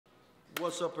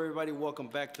What's up, everybody? Welcome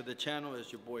back to the channel.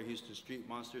 It's your boy Houston Street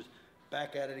Monsters,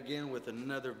 back at it again with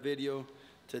another video.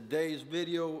 Today's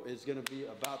video is going to be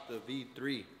about the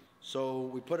V3. So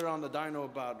we put it on the dyno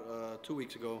about 2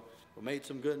 weeks ago. We made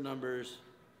some good numbers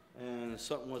and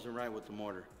something wasn't right with the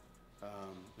motor.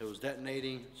 It was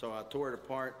detonating, so I tore it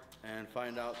apart and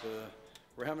find out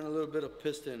we're having a little bit of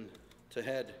piston to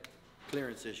head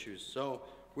clearance issues. So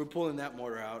we're pulling that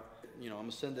motor out. You know, I'm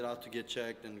gonna send it out to get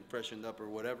checked and freshened up or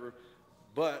whatever.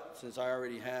 But since I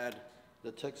already had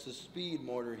the Texas Speed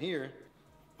motor here,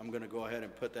 I'm gonna go ahead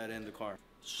and put that in the car.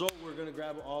 So we're gonna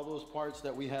grab all those parts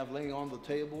that we have laying on the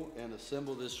table and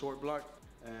assemble this short block,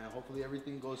 and hopefully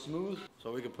everything goes smooth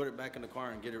so we can put it back in the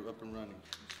car and get it up and running.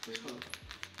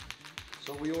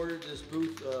 So we ordered this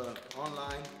booth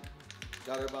online,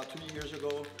 got it about 2 years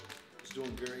ago. It's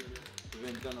doing great.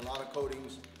 We've done a lot of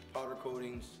coatings, powder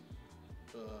coatings,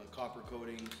 copper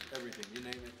coatings, everything, you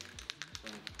name it. So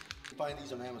you find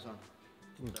these on Amazon.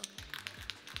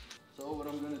 So what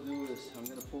I'm gonna do is I'm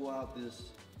gonna pull out this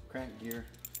crank gear.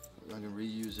 I'm gonna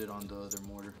reuse it on the other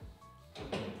motor.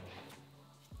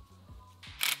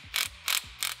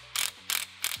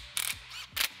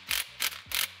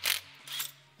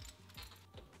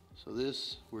 So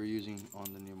this we're using on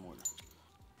the new motor.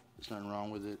 There's nothing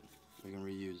wrong with it. We can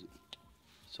reuse it.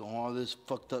 So all this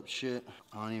fucked up shit,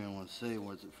 I don't even want to say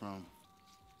where's it from.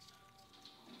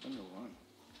 I wonder why.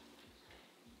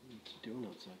 What you doing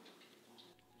outside?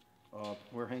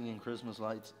 We're hanging Christmas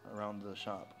lights around the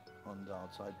shop on the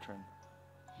outside trim.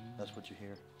 That's what you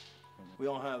hear. We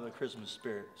all have the Christmas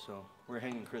spirit, so we're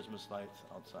hanging Christmas lights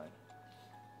outside.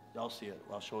 Y'all see it.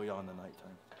 I'll show you on the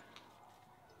nighttime.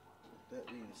 That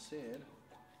being said,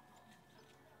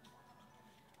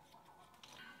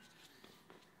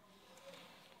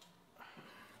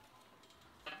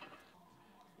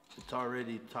 it's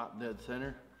already top dead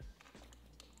center.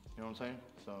 You know what I'm saying?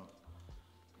 So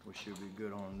we should be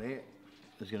good on that.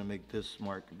 It's gonna make this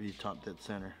mark be top dead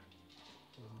center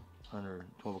under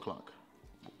 12 o'clock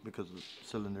because the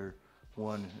cylinder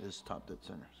 1 is top dead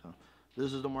center. So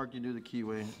this is the mark you do the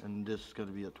keyway, and this is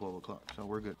gonna be at 12 o'clock. So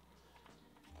we're good.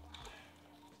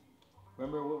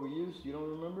 Remember what we used? You don't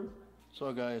remember?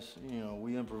 So guys, you know,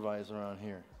 we improvise around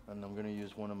here, and I'm gonna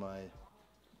use one of my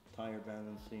tire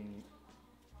balancing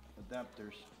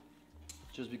adapters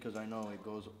just because I know it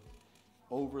goes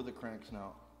over the crank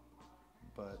snout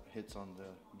but hits on the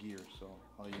gear, so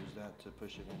I'll use that to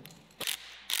push it in.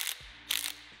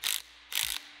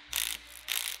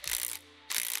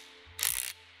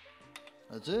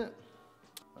 That's it.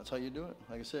 That's how you do it.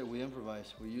 Like I said, we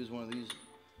improvise. We use one of these,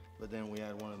 but then we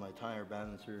add one of my tire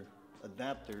balancer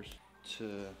adapters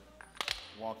to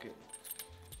walk it.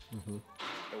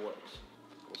 It works.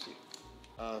 We'll see.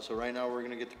 So right now we're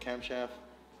gonna get the camshaft.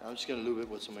 I'm just gonna lube it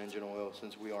with some engine oil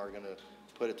since we are gonna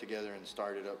put it together and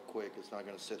start it up quick. It's not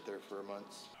gonna sit there for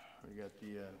months. We got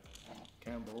the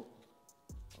cam bolt.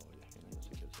 Oh yeah, let me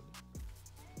get it.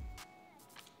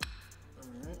 All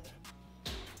right.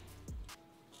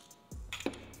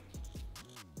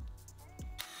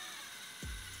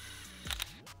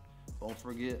 Don't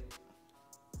forget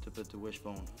to put the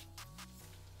wishbone.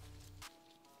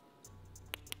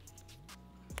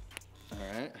 All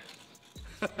right.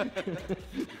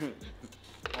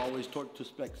 Always torque to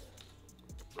specs.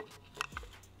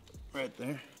 Right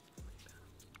there.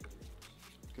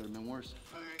 Could have been worse.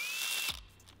 All right.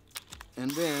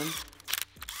 And then,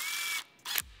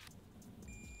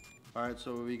 all right,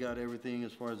 so we got everything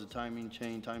as far as the timing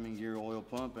chain, timing gear, oil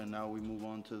pump, and now we move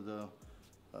on to the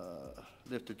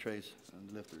lifter trays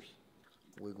and lifters.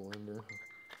 Wiggle in there,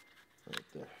 right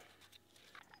there.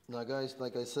 Now guys,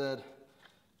 like I said,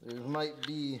 there might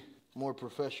be more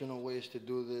professional ways to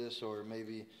do this, or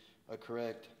maybe a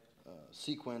correct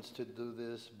sequence to do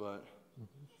this, but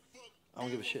I don't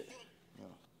give a shit. You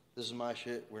know, this is my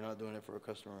shit. We're not doing it for a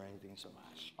customer or anything, so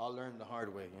I'll learn the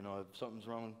hard way. You know, if something's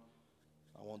wrong,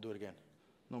 I won't do it again.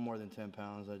 No more than 10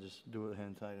 pounds. I just do it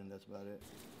hand tight, and that's about it.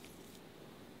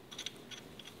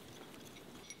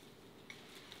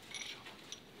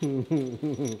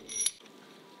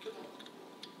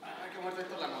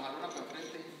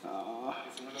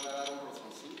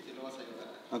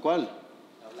 ¿A cuál?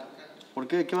 ¿Por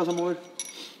qué? ¿Qué vas a mover?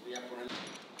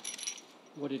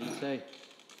 What did he say?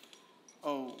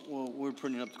 Oh, well, we're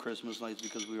putting up the Christmas lights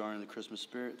because we are in the Christmas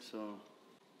spirit, so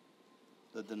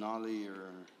the Denali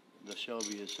or the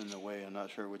Shelby is in the way. I'm not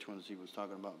sure which ones he was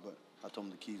talking about, but I told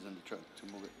him the keys in the truck to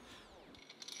move it.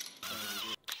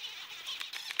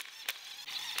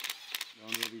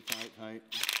 Don't need to be tight.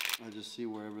 I just see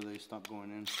wherever they stop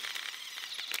going in.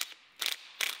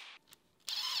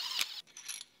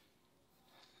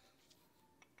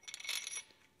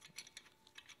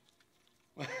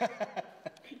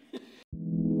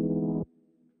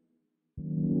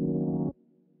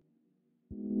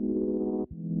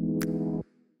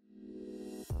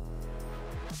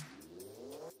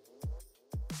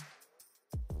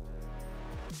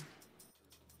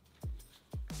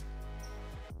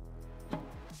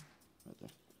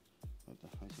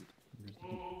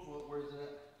 Where's it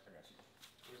at? I got you.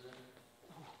 Where's that?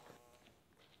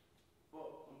 Oh,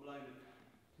 I'm blinded.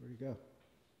 Where'd he go?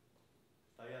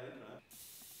 Oh yeah, it's not.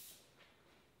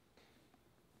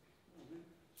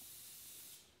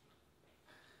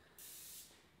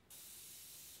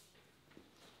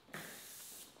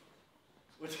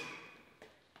 Which?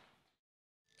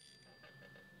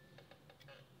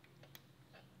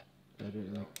 I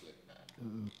didn't like. I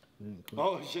didn't click.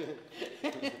 Oh shit!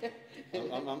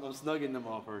 I'm snugging them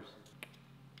all first.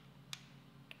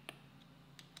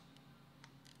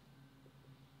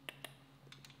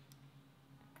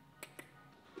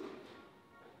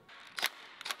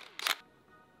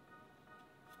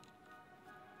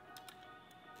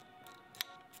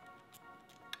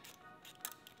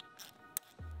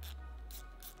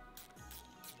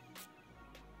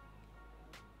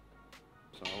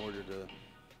 So I ordered a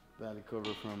valley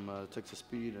cover from Texas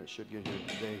Speed. It should get here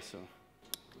today. So.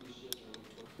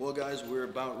 Well, guys, we're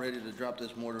about ready to drop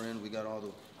this motor in. We got all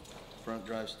the front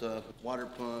drive stuff, water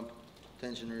pump,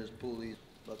 tensioners, pulleys.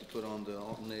 About to put on the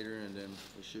alternator, and then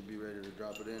we should be ready to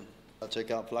drop it in. I'll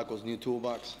check out Flaco's new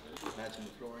toolbox. Matching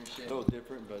the flooring shit. A little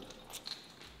different, but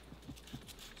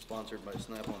sponsored by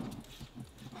Snap-on.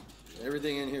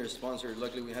 Everything in here is sponsored.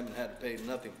 Luckily, we haven't had to pay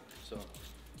nothing, so.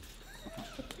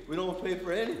 We don't pay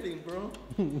for anything, bro.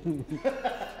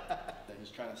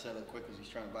 He's trying to sell it quick because he's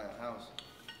trying to buy a house.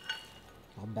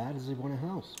 How bad does he want a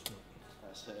house?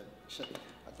 I said,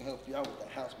 I can help you out with that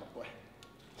house, my boy.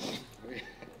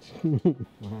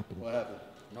 What happened? What happened?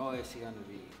 No, it's gonna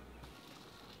be.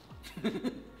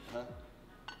 Huh?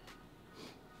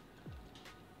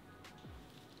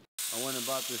 I went and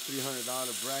bought this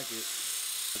 $300 bracket.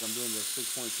 Like I'm doing the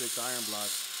 6.6 iron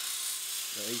block.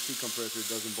 The AC compressor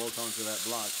doesn't bolt onto that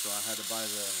block, so I had to buy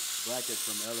the bracket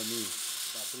from LME.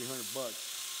 About $300.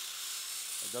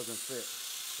 It doesn't fit.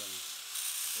 So I'm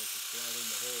supposed to slide in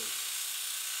the hole.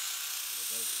 And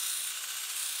it doesn't.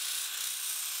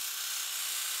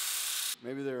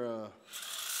 Maybe their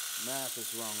math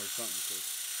is wrong or something, because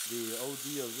the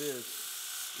OD of this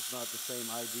is not the same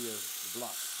ID of the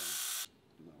block. So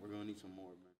we're gonna need some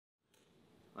more, man.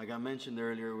 Like I mentioned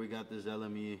earlier, we got this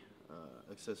LME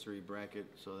accessory bracket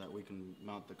so that we can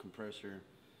mount the compressor.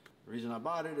 The reason I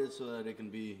bought it is so that it can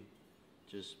be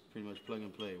just pretty much plug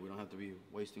and play. We don't have to be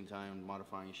wasting time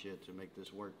modifying shit to make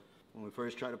this work. When we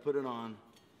first tried to put it on,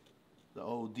 the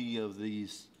OD of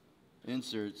these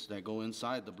inserts that go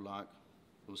inside the block,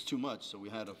 it was too much, so we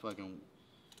had to fucking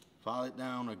file it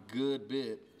down a good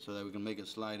bit so that we can make it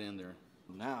slide in there.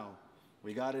 Now,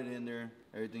 we got it in there,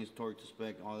 everything's torqued to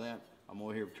spec, all that. I'm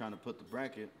over here trying to put the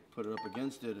bracket, put it up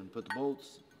against it and put the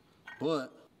bolts,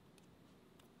 but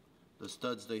the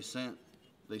studs they sent,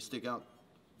 they stick out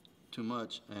too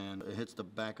much and it hits the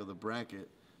back of the bracket,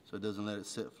 so it doesn't let it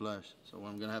sit flush. So what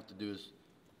I'm gonna have to do is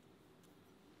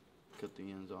cut the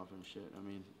ends off and shit. I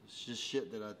mean, it's just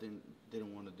shit that I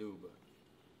didn't want to do, but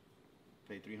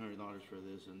pay $300 for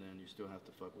this and then you still have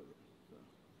to fuck with it.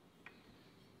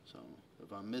 So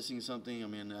if I'm missing something, I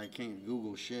mean, I can't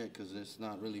Google shit because there's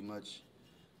not really much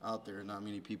out there. Not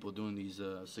many people doing these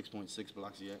 6.6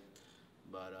 blocks yet.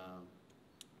 But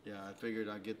yeah, I figured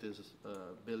I'd get this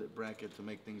billet bracket to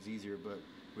make things easier, but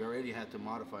we already had to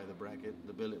modify the bracket,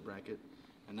 the billet bracket,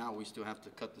 and now we still have to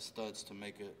cut the studs to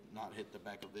make it not hit the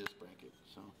back of this bracket,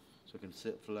 so it can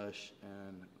sit flush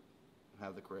and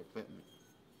have the correct fitment.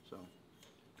 So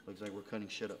looks like we're cutting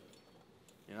shit up.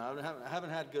 You know, I haven't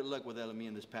had good luck with LME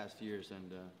in this past years,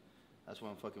 and that's why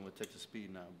I'm fucking with Texas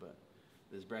Speed now. But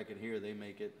this bracket here, they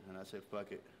make it, and I said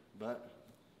fuck it. But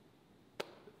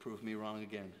it proved me wrong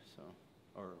again, so,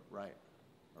 or right,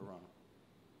 or wrong.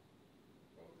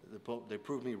 They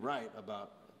proved me right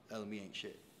about LME ain't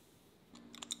shit.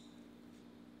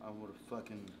 I would have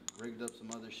fucking rigged up some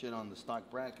other shit on the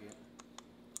stock bracket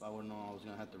if I would have known I was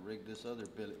gonna have to rig this other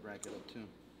billet bracket up too.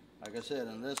 Like I said,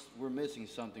 unless we're missing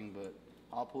something, but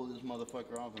I'll pull this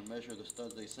motherfucker off and measure the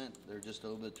studs they sent. They're just a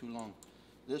little bit too long.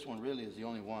 This one really is the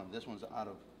only one. This one's out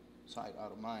of sight,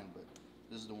 out of mind, but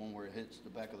this is the one where it hits the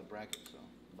back of the bracket, so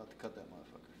I'm about to cut that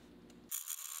motherfucker.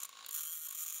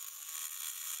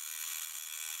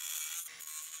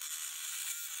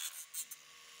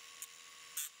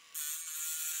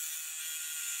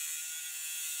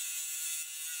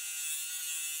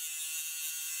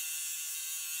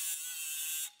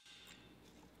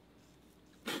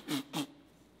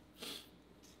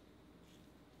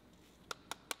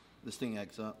 this thing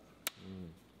acts up.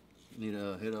 Need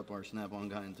to hit up our snap-on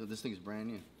guy until this thing's brand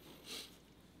new.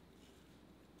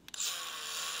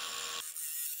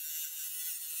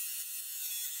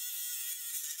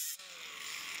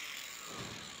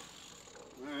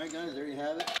 All right, guys, there you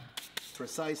have it.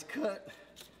 Precise cut.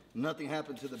 Nothing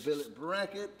happened to the billet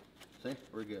bracket. See,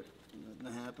 we're good.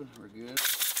 Nothing happened. We're good.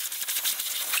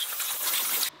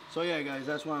 So yeah, guys,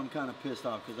 that's why I'm kind of pissed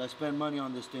off, because I spend money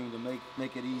on this thing to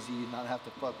make it easy, not have to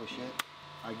fuck with shit.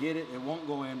 I get it. It won't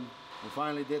go in. We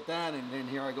finally did that, and then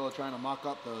here I go trying to mock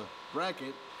up the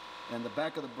bracket, and the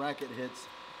back of the bracket hits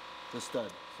the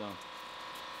stud. So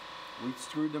we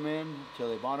screwed them in till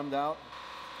they bottomed out.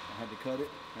 I had to cut it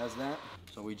as that.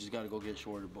 So we just got to go get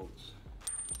shorter bolts.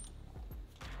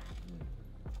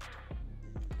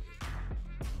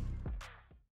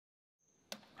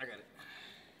 I got it.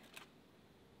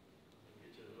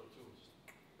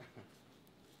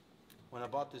 When I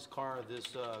bought this car, this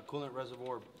coolant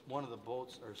reservoir, one of the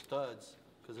bolts are studs,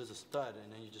 because there's a stud,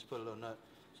 and then you just put a little nut.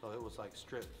 So it was like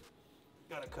stripped.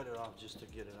 Gotta cut it off just to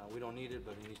get it out. We don't need it,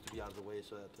 but it needs to be out of the way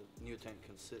so that the new tank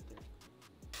can sit there.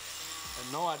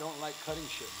 And no, I don't like cutting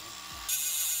shit, man.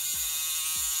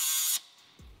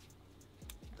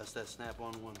 That's that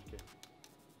snap-on one, okay.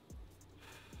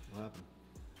 What happened?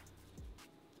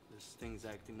 This thing's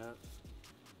acting up.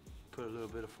 Put a little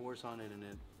bit of force on it and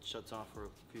it shuts off for a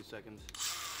few seconds.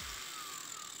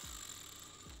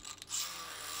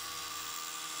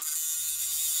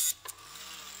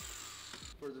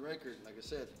 For the record, like I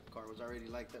said, the car was already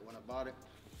like that when I bought it.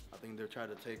 I think they're trying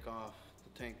to take off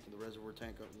the tank, the reservoir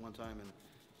tank at one time, and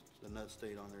the nut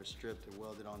stayed on there stripped and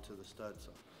welded onto the stud,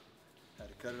 so had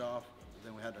to cut it off.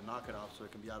 Then we had to knock it off so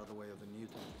it can be out of the way of the new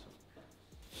tank. So.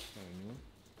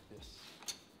 Yes.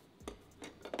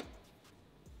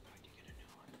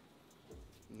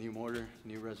 New motor,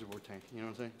 new reservoir tank. You know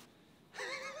what I'm saying?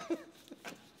 We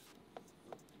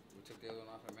took the other one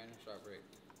off at manual shop, right?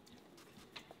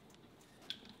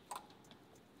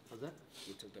 What's that?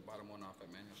 We took the bottom one off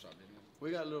at manual shop, didn't we?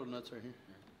 We got little nuts right here.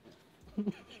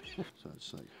 Yeah. So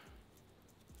it's like,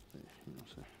 you know what I'm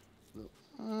saying? Little,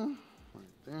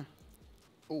 right there.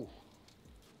 Oh.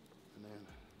 And then,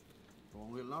 you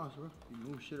won't get lost, bro. You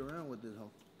move shit around with this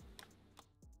hoe.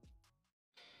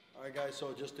 All right, guys,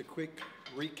 so just a quick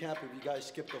recap if you guys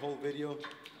skipped the whole video.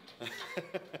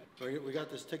 We got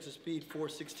this Texas Speed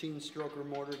 416 stroker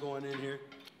motor going in here.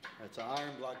 It's an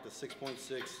iron block, the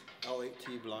 6.6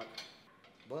 L8T block.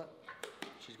 But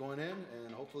she's going in,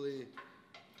 and hopefully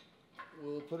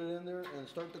we'll put it in there and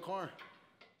start the car.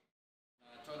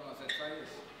 I told him, I said, try this.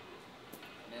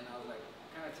 And then I was like,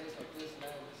 kind of tastes like this and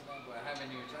that, but I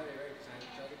haven't even tried it, right? Because I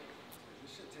haven't tried it.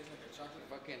 This shit tastes like a chocolate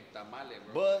fucking tamale,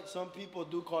 bro. But some people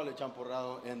do call it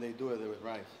champurrado, and they do it with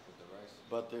rice. With the rice.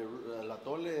 But the la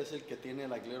tole es el que tiene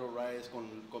like little rice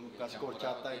con casi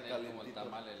horchata y calientito.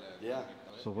 Yeah.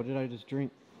 So what did I just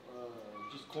drink?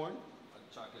 Just corn. A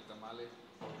chocolate tamale.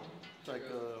 It's like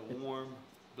warm,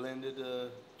 blended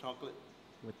chocolate.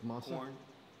 With masa? Corn.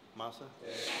 Masa.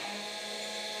 Yeah.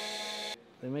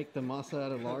 They make the masa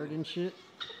out of lard and shit?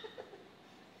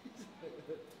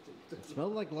 It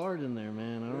smelled like lard in there,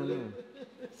 man. I don't know.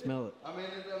 Smell it. I mean,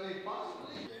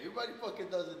 possibly. Yeah, everybody fucking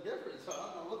does it different, so I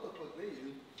don't know what the fuck they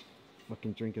use.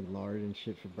 Fucking drinking lard and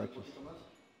shit for breakfast.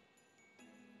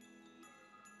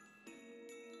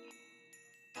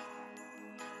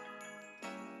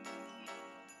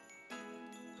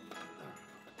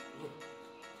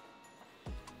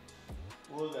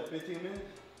 What was that, 15 minutes?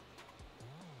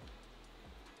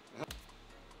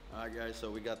 All right, guys, so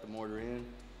we got the motor in.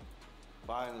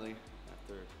 Finally,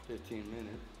 after 15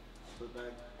 minutes, put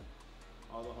back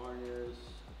all the harness,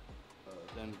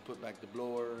 then put back the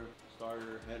blower,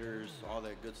 starter, headers, all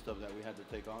that good stuff that we had to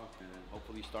take off, and then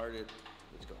hopefully start it.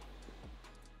 Let's go.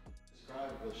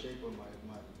 Describe the shape of my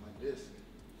disc,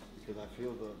 because I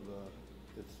feel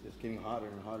it's getting hotter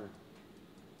and hotter.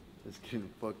 It's getting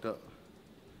fucked up.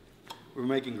 We're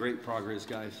making great progress,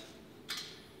 guys.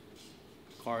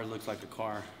 Car looks like a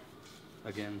car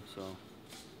again, so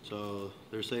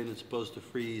they're saying it's supposed to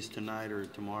freeze tonight or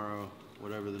tomorrow,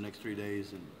 whatever, the next 3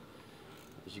 days. And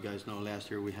as you guys know, last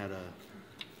year we had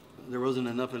there wasn't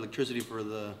enough electricity for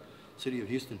the city of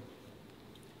Houston,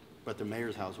 but the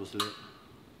mayor's house was lit.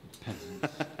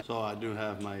 So I do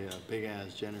have my big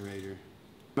ass generator.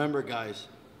 Remember, guys,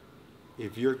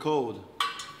 if you're cold,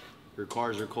 your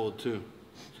cars are cold too.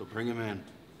 So bring them in.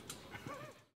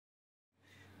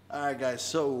 All right, guys,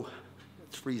 so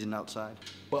it's freezing outside,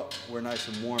 but we're nice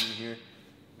and warm in here.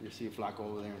 You see Flaco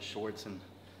over there in shorts, and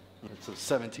it's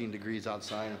 17 degrees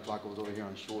outside, and Flaco's over here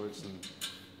on shorts, and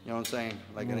you know what I'm saying?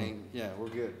 Like it ain't, yeah, we're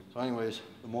good. So anyways,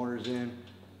 the motor's in.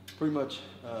 pretty much,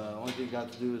 only thing you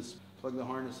got to do is plug the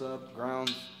harness up,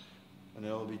 grounds, and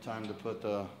it'll be time to put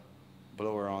the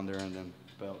blower on there and then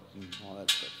belt and all that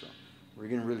stuff. So we're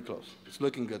getting really close. It's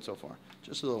looking good so far.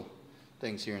 Just little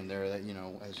things here and there that, you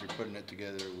know, as you're putting it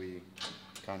together, we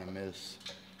kind of miss.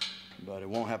 But it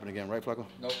won't happen again, right, Flaco?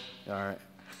 Nope. All right.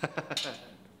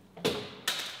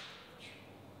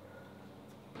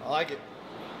 I like it.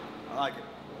 I like it.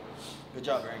 Good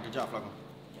job, Baron. Good job, Flaco.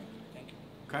 Thank you.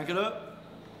 Crank it up.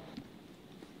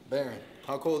 Baron,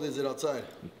 how cold is it outside?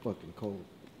 It's fucking cold.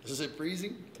 Is it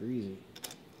freezing? Freezing.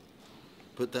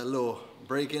 Put that little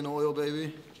break-in oil,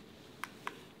 baby.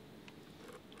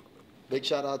 Big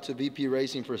shout out to BP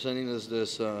Racing for sending us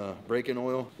this break-in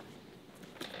oil.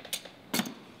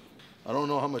 I don't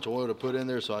know how much oil to put in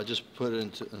there, so I just put it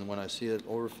into, and when I see it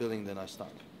overfilling, then I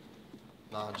stop.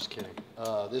 No, I'm just kidding.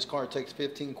 This car takes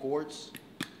 15 quarts,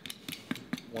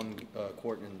 1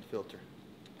 quart in the filter.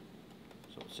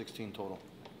 So 16 total.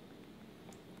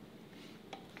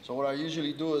 So what I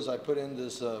usually do is I put in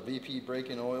this VP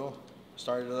break-in oil,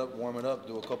 start it up, warm it up,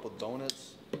 do a couple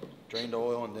donuts, drain the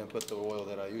oil, and then put the oil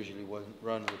that I usually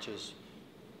run, which is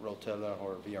Rotella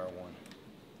or VR1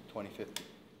 2050.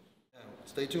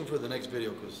 Stay tuned for the next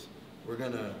video because we're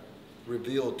gonna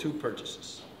reveal 2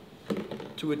 purchases,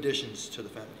 2 additions to the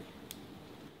family.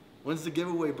 When's the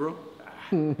giveaway, bro?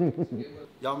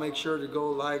 Y'all make sure to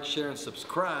go like, share, and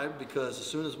subscribe because as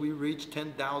soon as we reach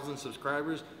 10,000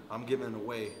 subscribers, I'm giving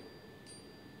away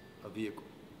a vehicle.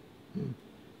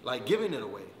 Like giving it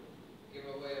away.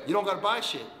 You don't gotta buy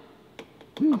shit.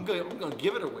 I'm gonna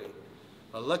give it away.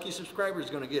 A lucky subscriber is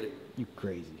gonna get it. You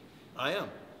crazy. I am.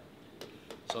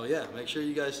 So yeah, make sure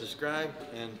you guys subscribe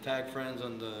and tag friends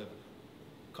on the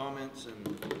comments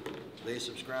and they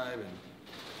subscribe and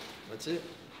that's it.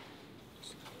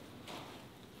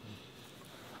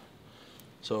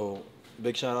 So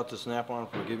big shout out to Snap-on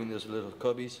for giving us little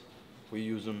cubbies. We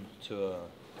use them to,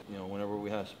 you know, whenever we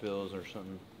have spills or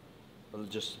something,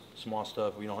 just small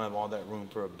stuff. We don't have all that room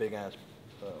for a big ass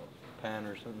pan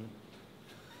or something.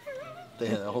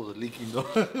 Damn, that hole's leaking though.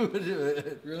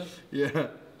 Really? Yeah.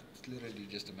 It's literally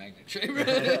just a magnet tray.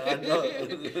 I know.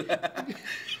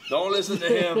 Don't listen to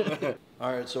him.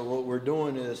 All right, so what we're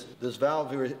doing is this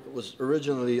valve here was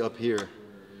originally up here,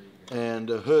 and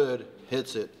the hood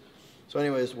hits it. So,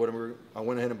 anyways, I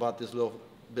went ahead and bought this little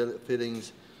billet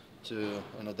fittings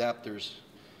and adapters,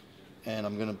 and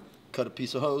I'm gonna cut a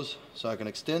piece of hose so I can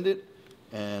extend it,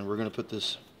 and we're gonna put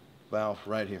this valve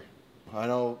right here. I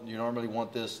know you normally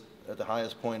want this at the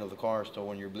highest point of the car, so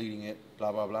when you're bleeding it,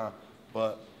 blah blah blah,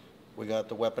 but we got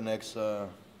the Weapon X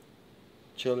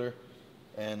chiller,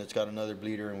 and it's got another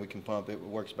bleeder, and we can pump it. It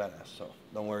works badass, so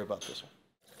don't worry about this one.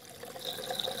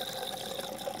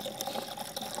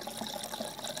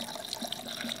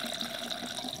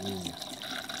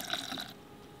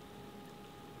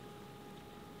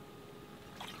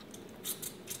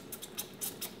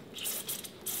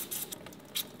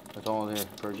 That's all there,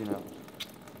 purging out.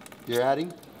 You're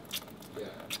adding? Yeah.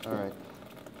 All right.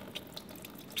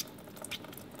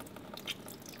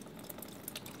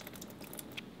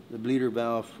 The bleeder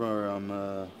valve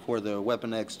for the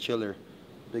Weapon X chiller.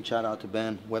 Big shout out to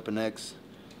Ben, Weapon X.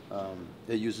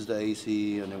 It uses the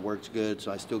AC and it works good,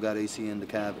 so I still got AC in the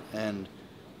cab and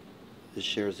it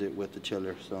shares it with the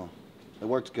chiller, so it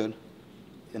works good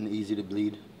and easy to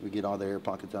bleed. We get all the air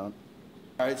pockets out.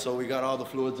 All right, so we got all the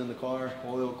fluids in the car,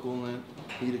 oil, coolant,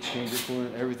 heat exchanger,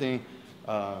 coolant, everything.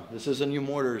 This is a new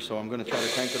motor, so I'm gonna try to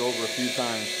crank it over a few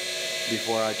times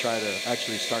before I try to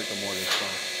actually start the motor. So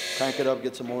crank it up,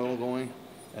 get some oil going,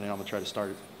 and then I'm gonna try to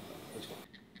start it. Let's go.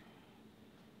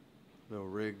 Little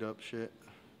rigged up shit,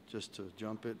 just to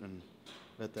jump it and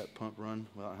let that pump run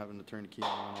without having to turn the key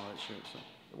on and all that shit. So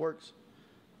it works.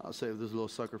 I'll save this little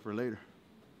sucker for later.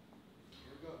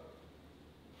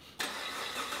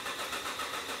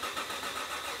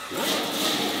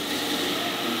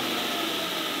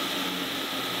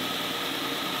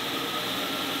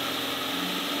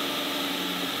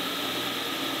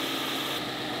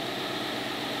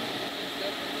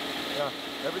 Yeah,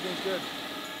 everything's good.